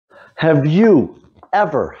Have you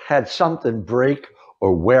ever had something break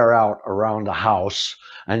or wear out around the house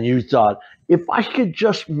and you thought, if I could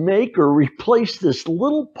just make or replace this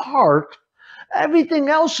little part, everything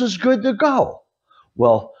else is good to go?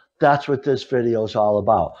 Well, that's what this video is all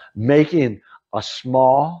about, making a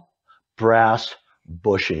small brass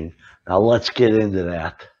bushing. Now let's get into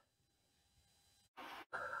that.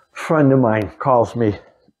 A friend of mine calls me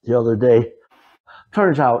the other day.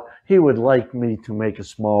 Turns out he would like me to make a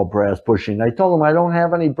small brass bushing. I told him I don't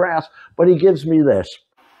have any brass, but he gives me this.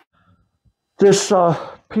 This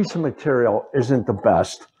piece of material isn't the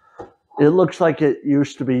best. It looks like it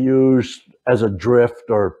used to be used as a drift,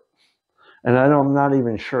 and I'm not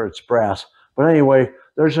even sure it's brass. But anyway,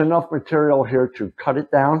 there's enough material here to cut it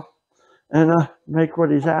down and make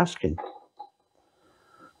what he's asking.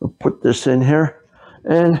 We'll put this in here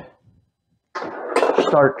and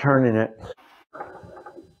start turning it.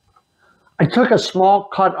 I took a small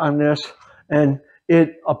cut on this and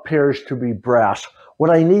it appears to be brass. What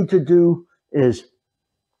I need to do is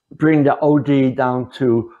bring the OD down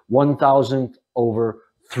to 1,000 over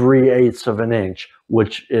 3/8 of an inch,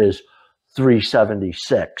 which is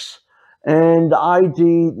 376. And the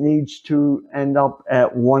ID needs to end up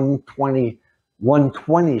at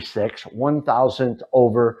 126, 1,000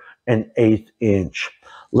 over an 1/8 inch.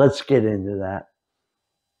 Let's get into that.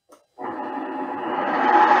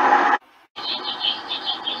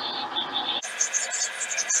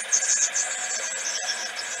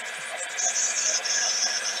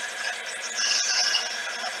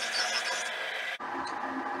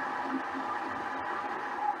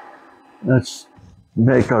 Let's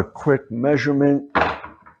make a quick measurement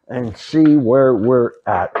and see where we're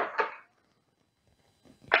at.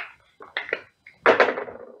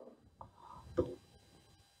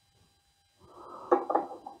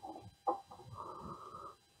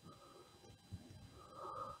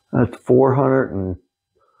 That's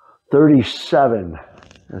 437,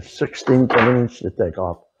 a 1/16 of an inch to take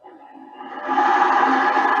off.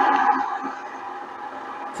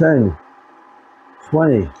 10,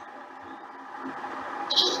 20.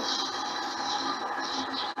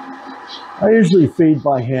 I usually feed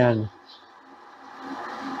by hand.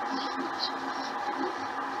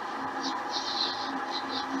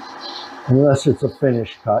 Unless it's a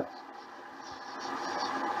finished cut.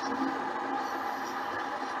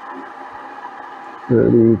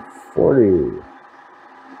 $30, $40.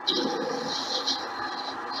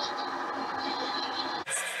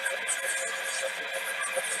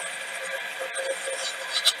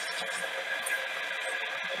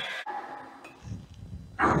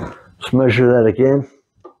 Let's measure that again.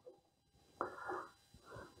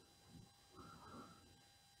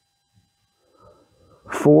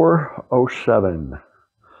 $407.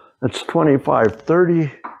 That's 25,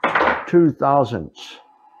 32 thousandths.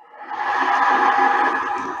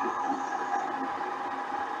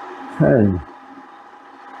 10.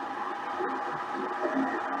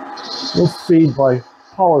 We'll feed by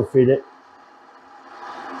power feed it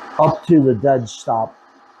up to the dead stop.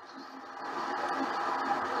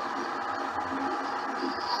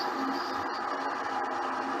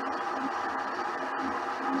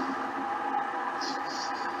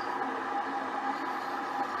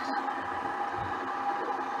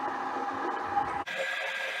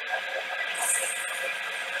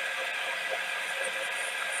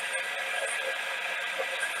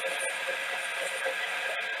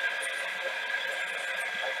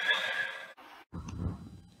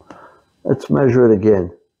 Let's measure it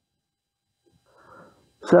again.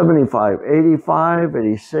 75, 85,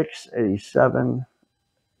 86, 87,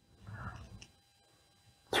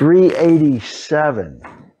 387.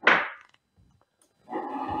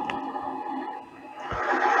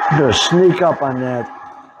 I'm going to sneak up on that.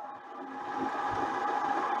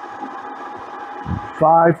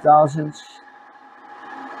 5 thousandths.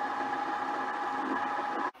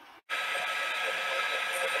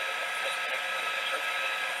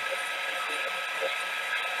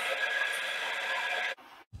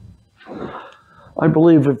 I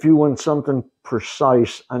believe if you want something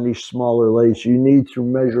precise on these smaller lathes, you need to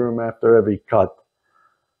measure them after every cut.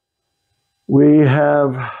 We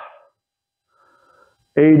have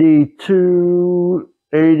 82,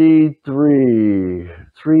 83,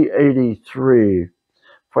 383.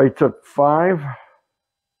 If I took 5,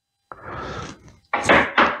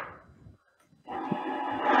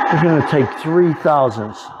 we're going to take 3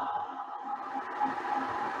 thousandths.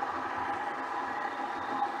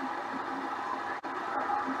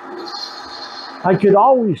 I could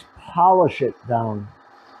always polish it down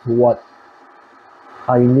to what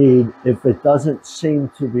I need if it doesn't seem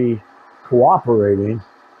to be cooperating,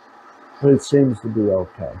 but it seems to be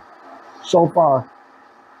okay. so far.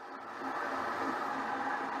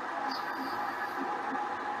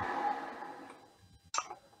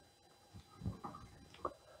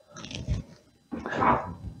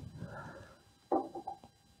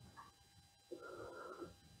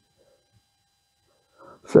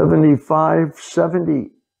 $75,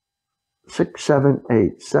 $76,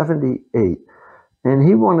 $78, $78. And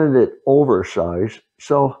he wanted it oversized.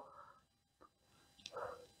 So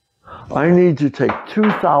I need to take 2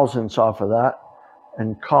 thousandths off of that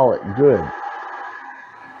and call it good.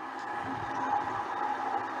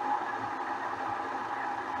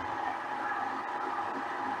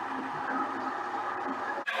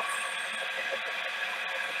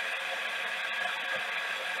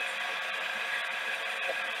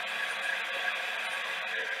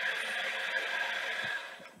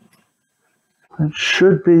 That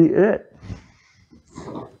should be it.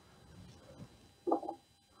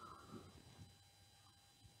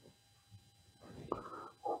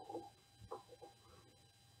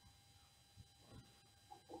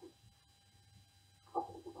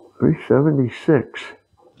 $376.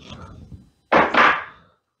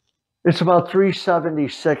 It's about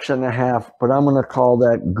 376 and a half, but I'm going to call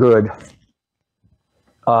that good.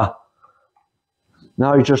 Now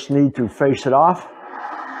you just need to face it off.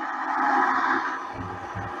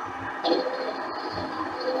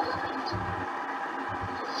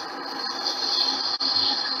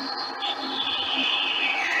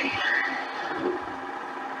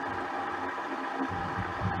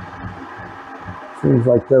 Seems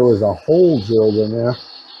like there was a hole drilled in there.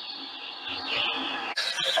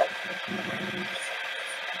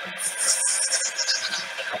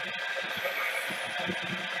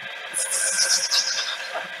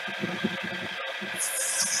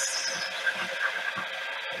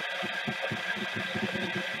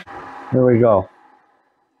 There we go.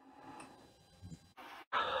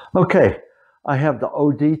 Okay, I have the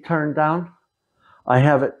OD turned down. I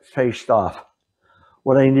have it faced off.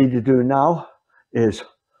 What I need to do now is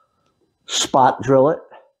spot drill it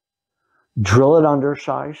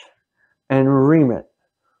undersized, and ream it.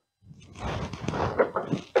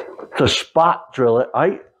 To spot drill it,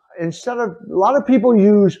 a lot of people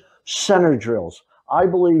use center drills. I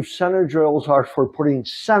believe center drills are for putting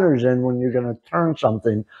centers in when you're going to turn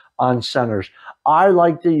something on centers. I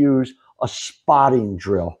like to use a spotting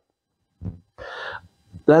drill.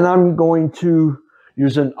 Then I'm going to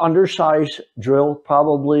use an undersized drill,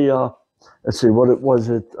 probably, let's see, what it was,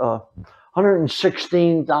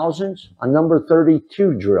 116 thousandths, a number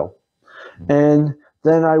 32 drill. And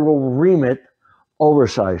then I will ream it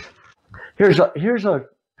oversized. Here's a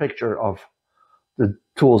picture of the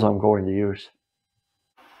tools I'm going to use.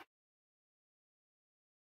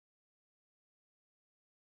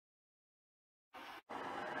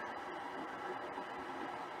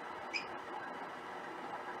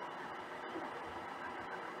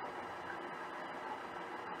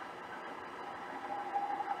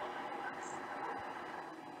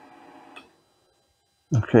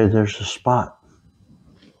 Okay, there's a spot.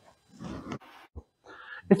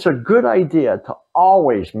 It's a good idea to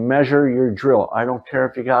always measure your drill. I don't care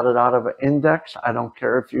if you got it out of an index. I don't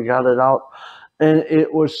care if you got it out and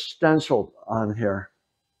it was stenciled on here.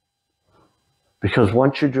 Because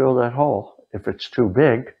once you drill that hole, if it's too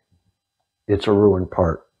big, it's a ruined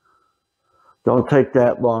part. Don't take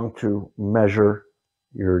that long to measure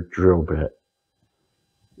your drill bit.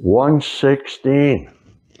 116.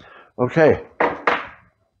 Okay.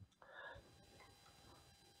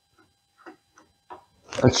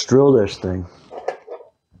 Let's drill this thing.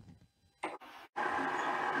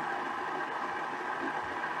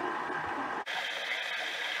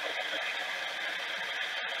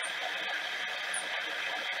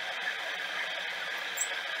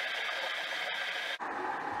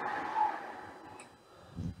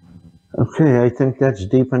 Okay, I think that's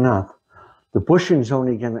deep enough. The bushing's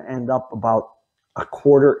only going to end up about a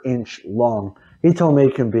 1/4 inch long. He told me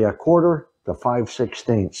it can be 1/4 to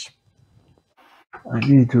 5/16. I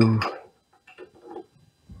need to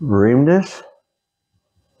ream this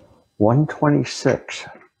 126.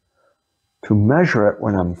 To measure it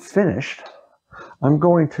when I'm finished, I'm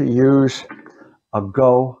going to use a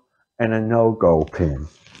go and a no-go pin.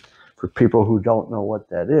 For people who don't know what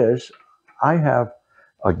that is, I have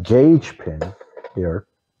a gauge pin here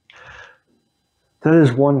that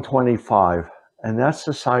is 125, and that's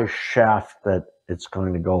the size shaft that it's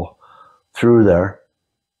going to go through there.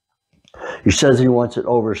 He says he wants it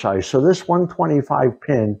oversized, so this 125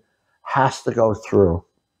 pin has to go through.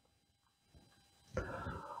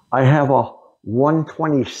 I have a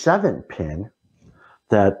 127 pin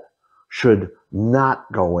that should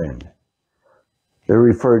not go in. They're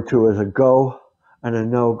referred to as a go and a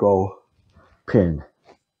no-go pin.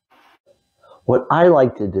 What I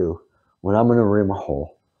like to do when I'm going to ream a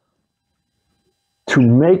hole, to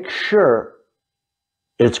make sure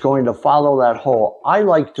it's going to follow that hole, I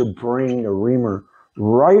like to bring the reamer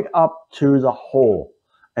right up to the hole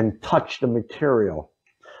and touch the material.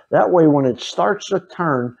 That way, when it starts to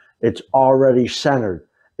turn, it's already centered.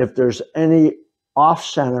 If there's any off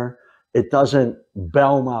center, it doesn't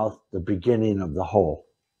bell mouth the beginning of the hole.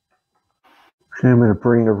 Okay, I'm going to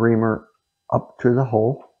bring the reamer up to the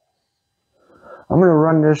hole. I'm going to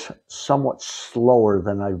run this somewhat slower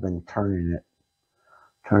than I've been turning it.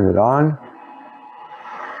 Turn it on.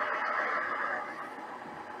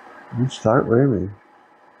 And start reaming.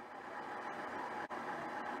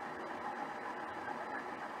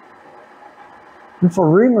 If a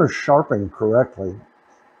reamer is sharpened correctly,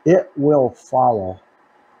 it will follow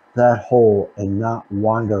that hole and not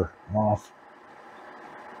wander off.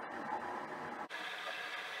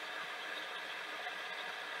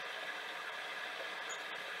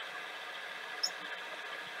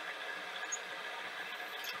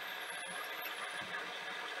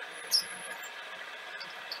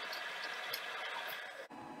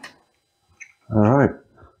 All right,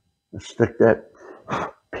 let's stick that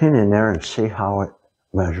pin in there and see how it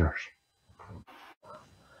measures.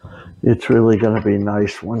 It's really going to be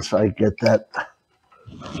nice once I get that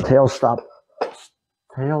tailstock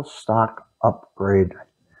upgrade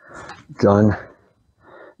done,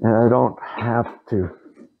 and I don't have to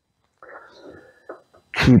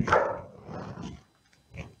keep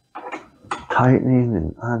tightening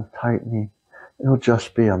and untightening. It'll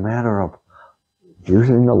just be a matter of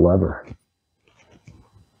using the lever.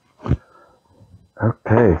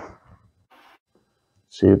 Okay,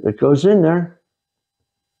 see if it goes in there.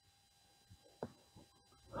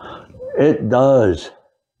 It does.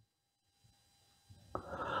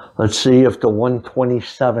 Let's see if the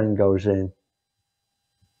 127 goes in.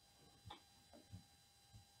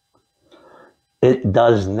 It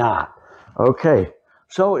does not. Okay,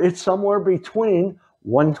 so it's somewhere between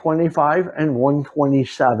 125 and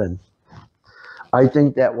 127. I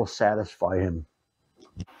think that will satisfy him.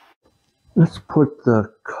 Let's put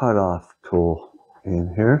the cutoff tool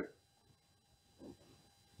in here.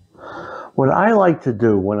 What I like to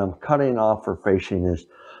do when I'm cutting off or facing is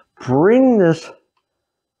bring this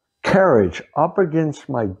carriage up against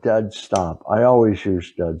my dead stop. I always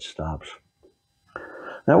use dead stops.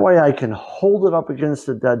 That way I can hold it up against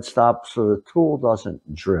the dead stop so the tool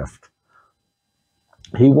doesn't drift.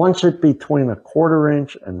 He wants it between 1/4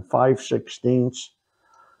 inch and 5/16.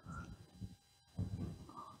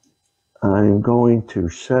 I'm going to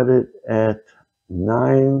set it at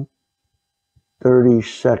 9:30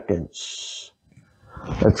 seconds.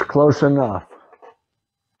 That's close enough.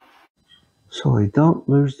 So I don't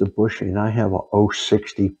lose the bushing. I have a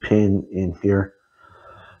 060 pin in here,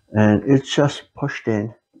 and it's just pushed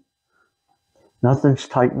in. Nothing's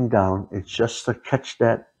tightened down. It's just to catch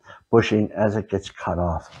that bushing as it gets cut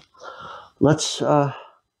off. Let's knock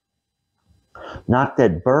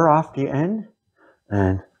that burr off the end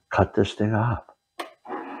and cut this thing off.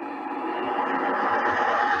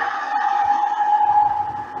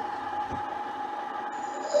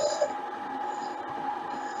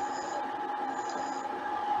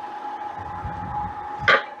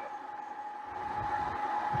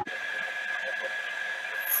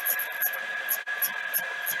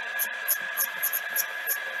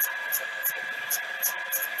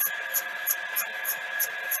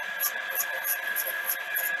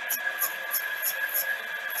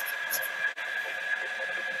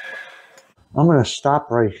 I'm going to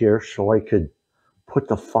stop right here so I could put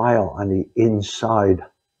the file on the inside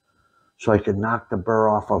so I could knock the burr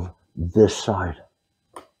off of this side.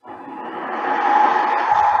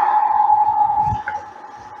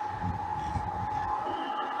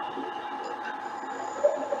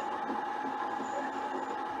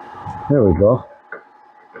 There we go.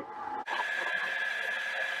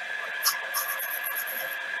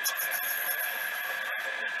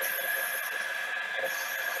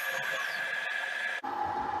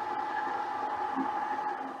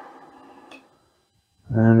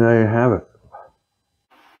 And there you have it.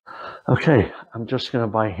 Okay, I'm just going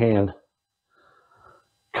to by hand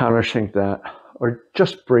countersink that, or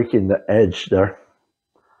just breaking the edge there.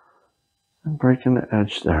 I'm breaking the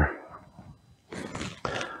edge there.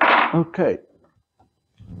 Okay.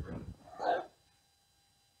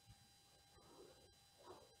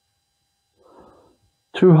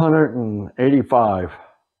 $285.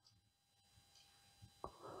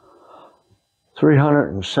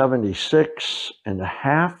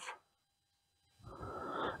 376.5.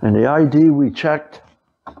 And the ID we checked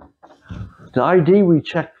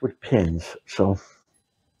with pins. So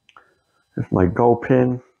here's my go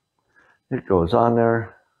pin. It goes on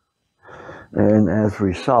there. And as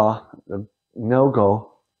we saw, the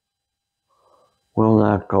no-go will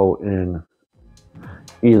not go in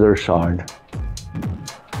either side.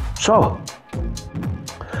 So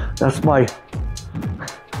that's my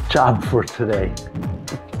job for today.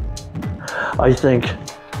 I think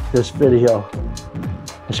this video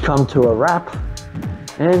has come to a wrap,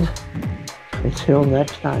 and until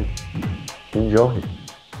next time, enjoy.